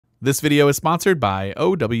This video is sponsored by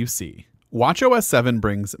OWC. watchOS 7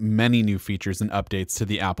 brings many new features and updates to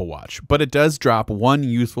the Apple Watch, but it does drop one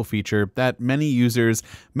useful feature that many users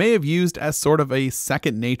may have used as sort of a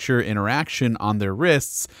second nature interaction on their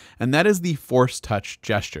wrists, and that is the Force Touch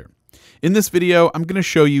gesture. In this video, I'm going to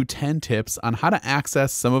show you 10 tips on how to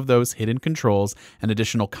access some of those hidden controls and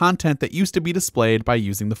additional content that used to be displayed by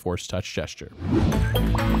using the Force Touch gesture.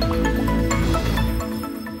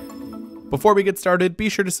 Before we get started, be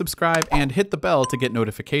sure to subscribe and hit the bell to get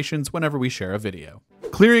notifications whenever we share a video.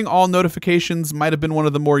 Clearing all notifications might have been one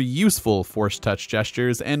of the more useful Force Touch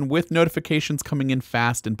gestures, and with notifications coming in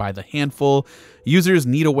fast and by the handful, users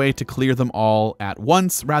need a way to clear them all at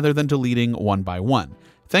once rather than deleting one by one.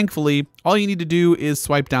 Thankfully, all you need to do is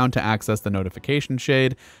swipe down to access the notification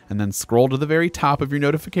shade, and then scroll to the very top of your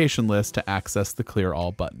notification list to access the Clear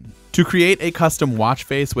All button. To create a custom watch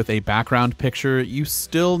face with a background picture, you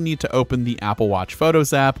still need to open the Apple Watch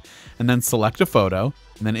Photos app, and then select a photo,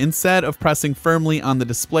 and then instead of pressing firmly on the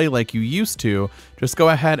display like you used to, just go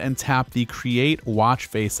ahead and tap the Create Watch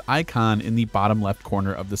Face icon in the bottom left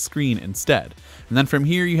corner of the screen instead. And then from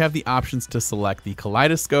here, you have the options to select the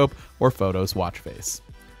Kaleidoscope or Photos watch face.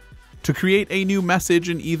 To create a new message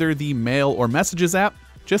in either the Mail or Messages app,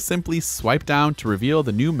 just simply swipe down to reveal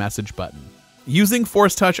the new message button. Using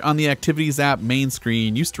Force Touch on the Activities app main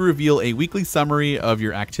screen used to reveal a weekly summary of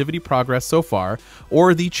your activity progress so far,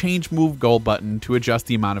 or the Change Move Goal button to adjust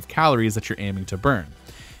the amount of calories that you're aiming to burn.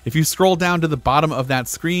 If you scroll down to the bottom of that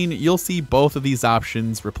screen, you'll see both of these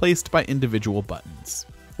options replaced by individual buttons.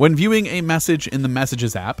 When viewing a message in the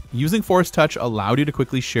Messages app, using Force Touch allowed you to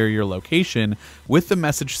quickly share your location with the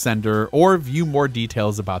message sender or view more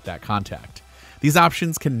details about that contact. These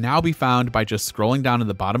options can now be found by just scrolling down to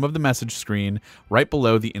the bottom of the message screen right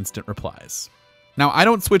below the instant replies. Now, I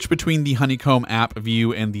don't switch between the Honeycomb app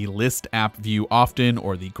view and the List app view often,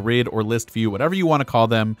 or the Grid or List view, whatever you want to call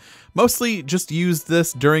them. Mostly just use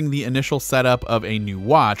this during the initial setup of a new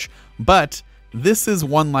watch, but this is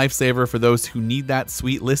one lifesaver for those who need that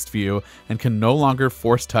sweet list view and can no longer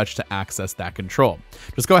Force Touch to access that control.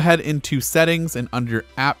 Just go ahead into Settings and under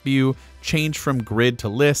App View, change from Grid to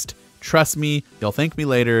List. Trust me, you'll thank me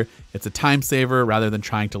later. It's a time saver rather than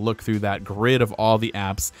trying to look through that grid of all the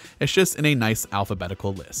apps. It's just in a nice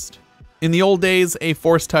alphabetical list. In the old days, a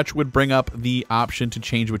Force Touch would bring up the option to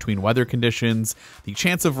change between weather conditions, the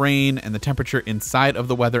chance of rain, and the temperature inside of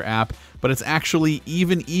the weather app, but it's actually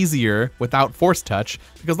even easier without Force Touch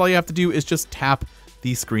because all you have to do is just tap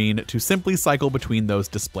the screen to simply cycle between those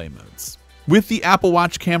display modes. With the Apple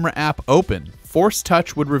Watch camera app open, Force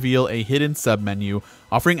Touch would reveal a hidden submenu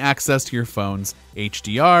offering access to your phone's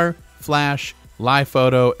HDR, flash, live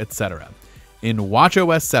photo, etc. In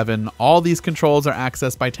watchOS 7, all these controls are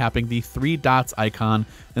accessed by tapping the three dots icon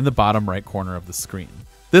in the bottom right corner of the screen.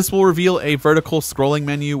 This will reveal a vertical scrolling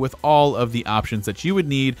menu with all of the options that you would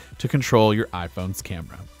need to control your iPhone's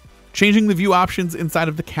camera. Changing the view options inside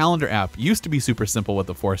of the Calendar app used to be super simple with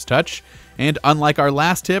the Force Touch, and unlike our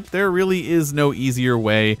last tip, there really is no easier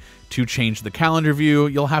way to change the calendar view.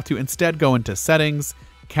 You'll have to instead go into Settings,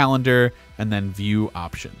 Calendar, and then View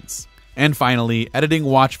Options. And finally, editing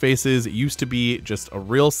watch faces used to be just a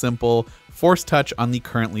real simple Force Touch on the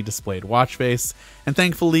currently displayed watch face, and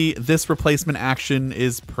thankfully this replacement action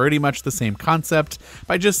is pretty much the same concept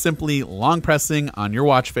by just simply long pressing on your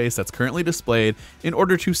watch face that's currently displayed in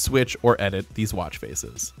order to switch or edit these watch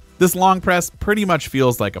faces. This long press pretty much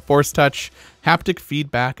feels like a Force Touch, haptic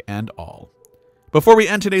feedback and all. Before we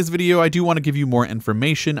end today's video, I do want to give you more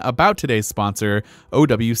information about today's sponsor,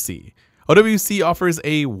 OWC. OWC offers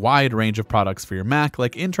a wide range of products for your Mac,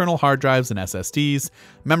 like internal hard drives and SSDs,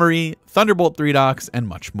 memory, Thunderbolt 3 docks, and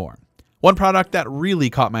much more. One product that really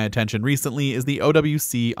caught my attention recently is the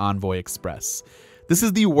OWC Envoy Express. This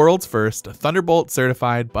is the world's first Thunderbolt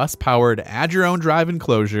certified bus-powered add your own drive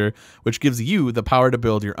enclosure, which gives you the power to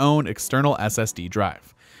build your own external SSD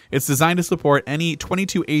drive. It's designed to support any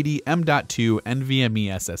 2280 M.2 NVMe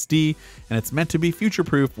SSD, and it's meant to be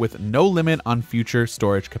future-proof with no limit on future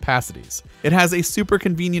storage capacities. It has a super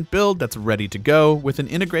convenient build that's ready to go with an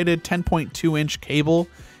integrated 10.2-inch cable.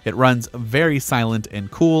 It runs very silent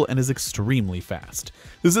and cool and is extremely fast.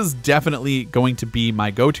 This is definitely going to be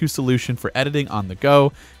my go-to solution for editing on the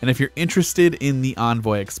go, and if you're interested in the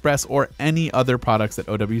Envoy Express or any other products that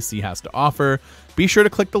OWC has to offer, be sure to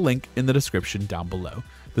click the link in the description down below.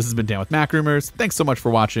 This has been Dan with Mac Rumors. Thanks so much for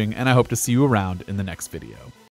watching, and I hope to see you around in the next video.